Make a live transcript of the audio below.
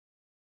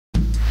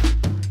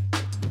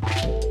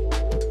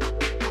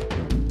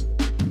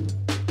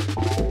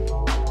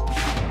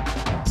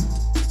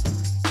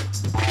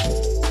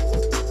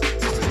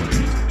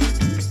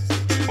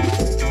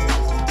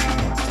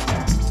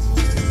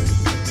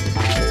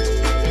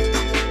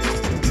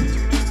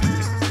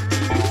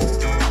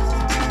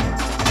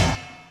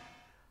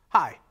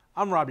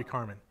I'm Robbie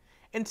Carman,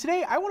 and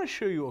today I want to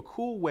show you a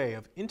cool way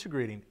of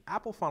integrating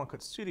Apple Final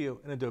Cut Studio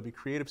and Adobe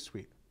Creative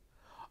Suite.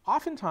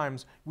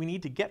 Oftentimes, we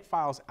need to get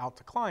files out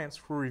to clients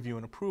for review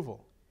and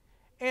approval.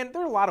 And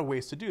there are a lot of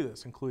ways to do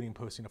this, including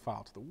posting a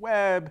file to the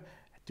web,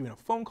 doing a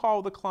phone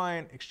call with a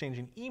client,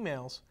 exchanging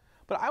emails.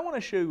 But I want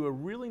to show you a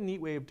really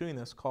neat way of doing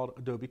this called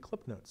Adobe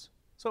Clip Notes.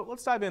 So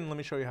let's dive in and let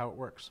me show you how it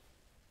works.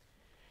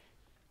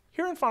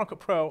 Here in Final Cut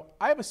Pro,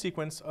 I have a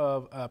sequence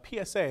of a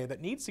PSA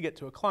that needs to get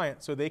to a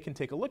client so they can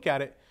take a look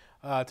at it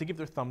to give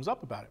their thumbs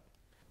up about it.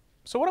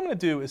 So what I'm going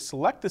to do is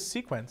select this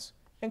sequence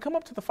and come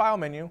up to the File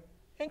menu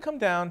and come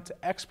down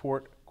to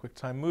Export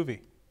QuickTime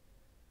Movie.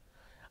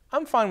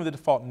 I'm fine with the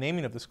default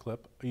naming of this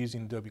clip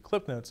using Adobe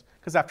Clip Notes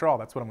because after all,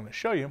 that's what I'm going to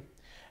show you.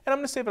 And I'm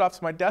going to save it off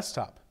to my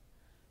desktop.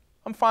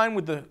 I'm fine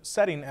with the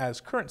setting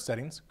as current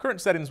settings.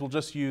 Current settings will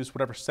just use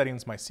whatever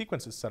settings my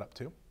sequence is set up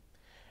to. And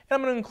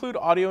I'm going to include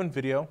audio and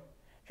video.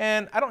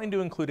 And I don't need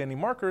to include any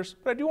markers,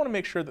 but I do want to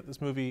make sure that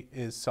this movie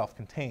is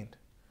self-contained.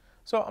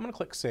 So I'm going to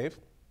click Save.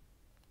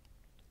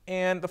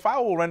 And the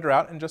file will render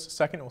out in just a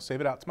second. It will save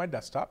it out to my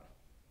desktop.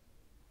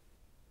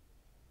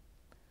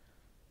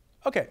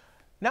 OK,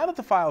 now that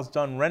the file is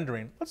done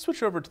rendering, let's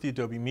switch over to the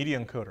Adobe Media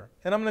Encoder.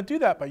 And I'm going to do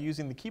that by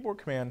using the keyboard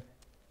command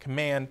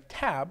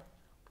Command-Tab,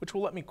 which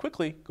will let me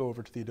quickly go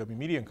over to the Adobe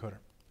Media Encoder.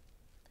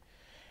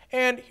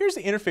 And here's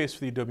the interface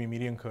for the Adobe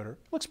Media Encoder.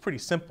 It looks pretty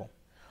simple.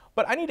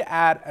 But I need to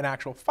add an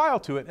actual file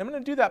to it, and I'm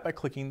going to do that by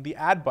clicking the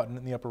Add button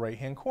in the upper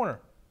right-hand corner.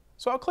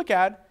 So I'll click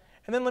Add,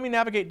 and then let me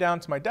navigate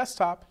down to my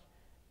desktop,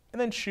 and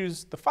then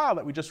choose the file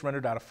that we just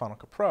rendered out of Final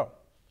Cut Pro.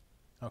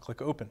 I'll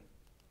click Open.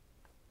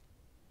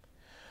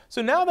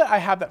 So now that I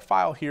have that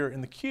file here in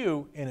the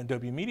queue in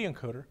Adobe Media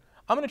Encoder,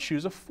 I'm going to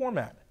choose a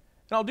format.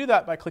 And I'll do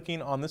that by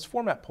clicking on this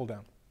Format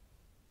pull-down.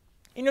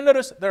 And you'll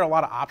notice there are a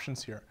lot of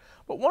options here,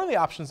 but one of the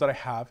options that I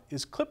have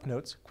is Clip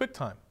Notes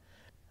QuickTime.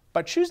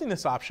 By choosing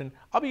this option,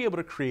 I'll be able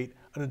to create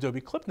an Adobe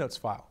Clip Notes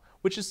file,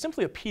 which is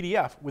simply a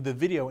PDF with a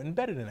video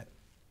embedded in it.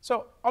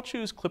 So I'll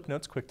choose Clip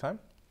Notes QuickTime.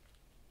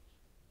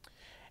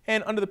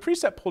 And under the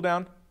preset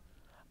pull-down,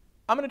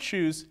 I'm going to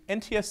choose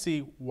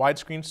NTSC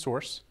widescreen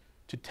source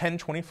to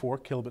 1024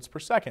 kilobits per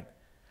second.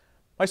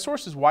 My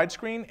source is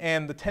widescreen,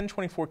 and the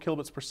 1024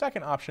 kilobits per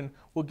second option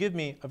will give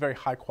me a very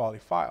high quality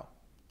file.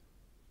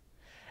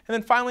 And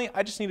then finally,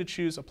 I just need to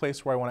choose a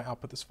place where I want to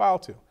output this file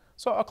to.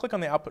 So I'll click on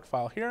the output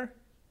file here,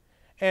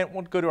 and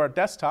we'll go to our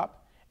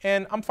desktop,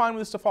 and I'm fine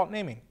with this default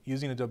naming,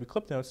 using Adobe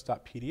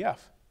ClipNotes.pdf. And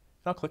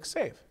I'll click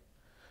Save.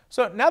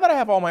 So now that I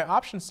have all my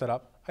options set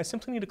up, I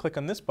simply need to click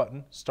on this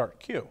button, Start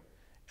Queue.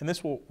 And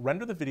this will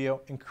render the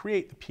video and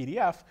create the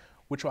PDF,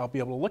 which I'll be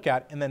able to look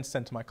at and then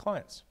send to my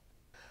clients.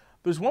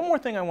 There's one more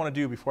thing I want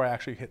to do before I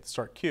actually hit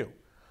Start Queue.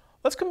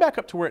 Let's come back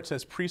up to where it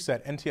says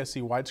Preset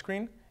NTSC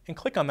Widescreen and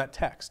click on that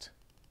text.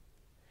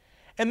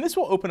 And this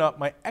will open up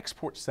my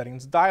Export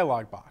Settings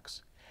dialog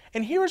box.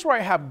 And here's where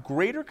I have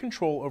greater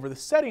control over the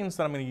settings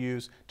that I'm going to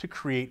use to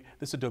create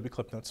this Adobe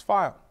Clip Notes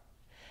file.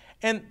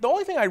 And the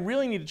only thing I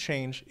really need to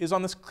change is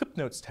on this Clip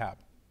Notes tab.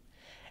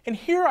 And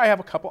here I have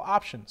a couple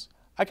options.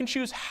 I can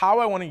choose how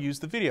I want to use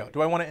the video.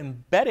 Do I want to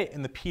embed it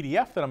in the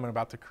PDF that I'm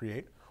about to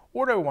create,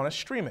 or do I want to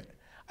stream it?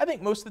 I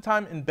think most of the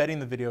time embedding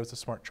the video is a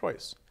smart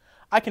choice.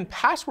 I can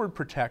password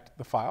protect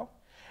the file,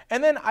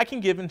 and then I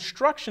can give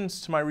instructions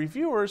to my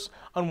reviewers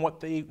on what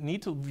they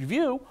need to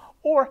review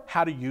or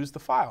how to use the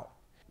file.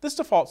 This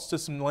defaults to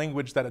some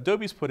language that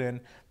Adobe's put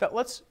in that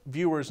lets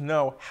viewers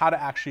know how to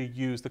actually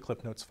use the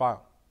Clip Notes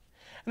file.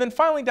 And then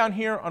finally down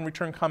here on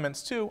Return Comments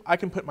To, I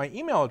can put my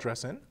email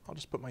address in. I'll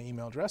just put my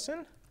email address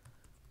in.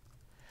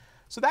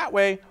 So that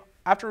way,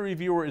 after a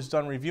reviewer is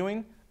done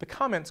reviewing, the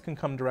comments can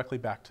come directly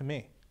back to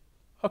me.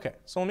 OK,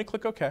 so let me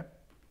click OK.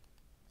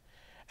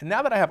 And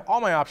now that I have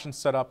all my options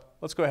set up,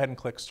 let's go ahead and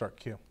click Start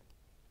Queue.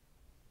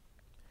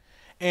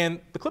 And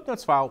the Clip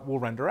Notes file will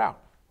render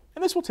out.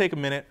 And this will take a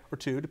minute or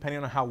two,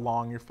 depending on how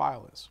long your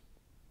file is.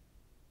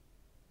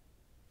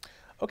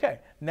 OK,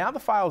 now the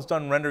file is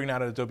done rendering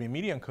out of Adobe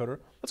Media Encoder.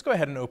 Let's go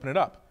ahead and open it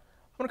up.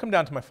 I'm going to come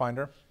down to my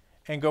Finder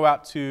and go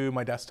out to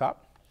my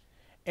desktop.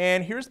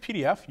 And here's the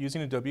PDF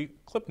using Adobe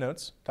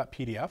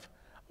ClipNotes.pdf.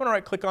 I'm going to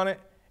right-click on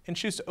it and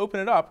choose to open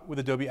it up with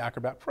Adobe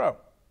Acrobat Pro.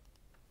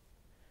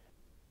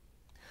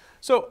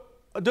 So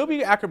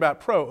Adobe Acrobat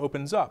Pro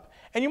opens up.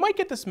 And you might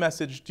get this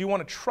message, do you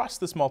want to trust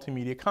this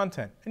multimedia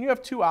content? And you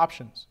have two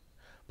options.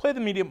 Play the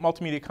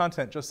multimedia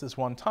content just this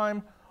one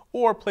time,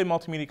 or play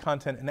multimedia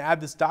content and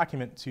add this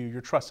document to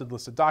your trusted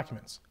list of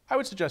documents. I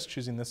would suggest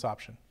choosing this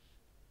option.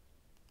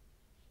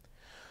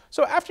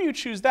 So after you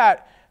choose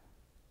that,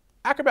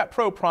 Acrobat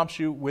Pro prompts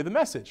you with a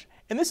message.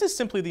 And this is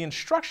simply the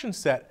instruction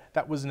set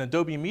that was in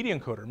Adobe Media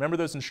Encoder. Remember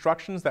those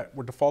instructions that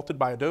were defaulted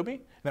by Adobe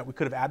and that we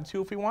could have added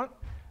to if we want?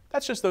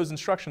 That's just those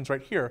instructions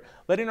right here,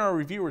 letting our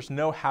reviewers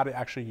know how to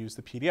actually use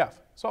the PDF.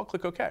 So I'll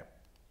click OK.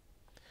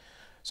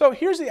 So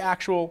here's the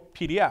actual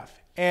PDF.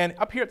 And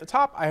up here at the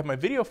top, I have my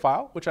video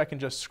file, which I can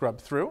just scrub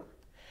through.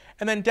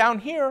 And then down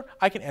here,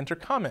 I can enter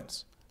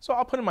comments. So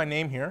I'll put in my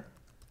name here,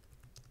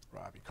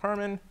 Robbie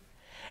Carman.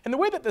 And the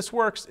way that this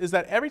works is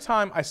that every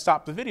time I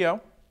stop the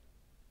video,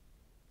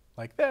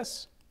 like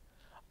this,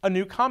 a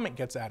new comment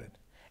gets added.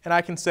 And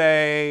I can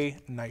say,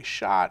 nice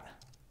shot,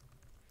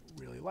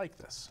 really like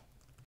this.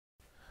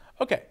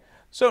 Okay,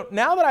 so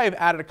now that I have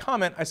added a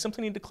comment, I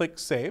simply need to click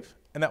Save,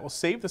 and that will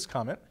save this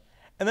comment.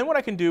 And then what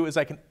I can do is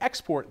I can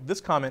export this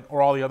comment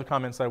or all the other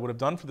comments that I would have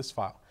done for this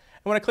file.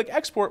 And when I click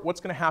Export, what's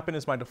going to happen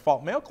is my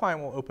default mail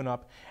client will open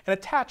up and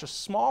attach a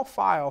small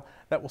file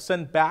that will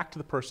send back to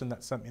the person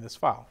that sent me this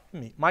file.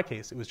 In my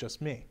case, it was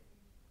just me.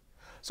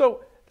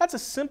 So that's a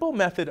simple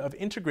method of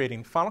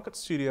integrating Final Cut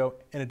Studio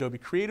and Adobe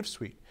Creative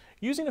Suite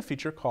using a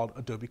feature called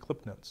Adobe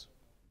Clip Notes.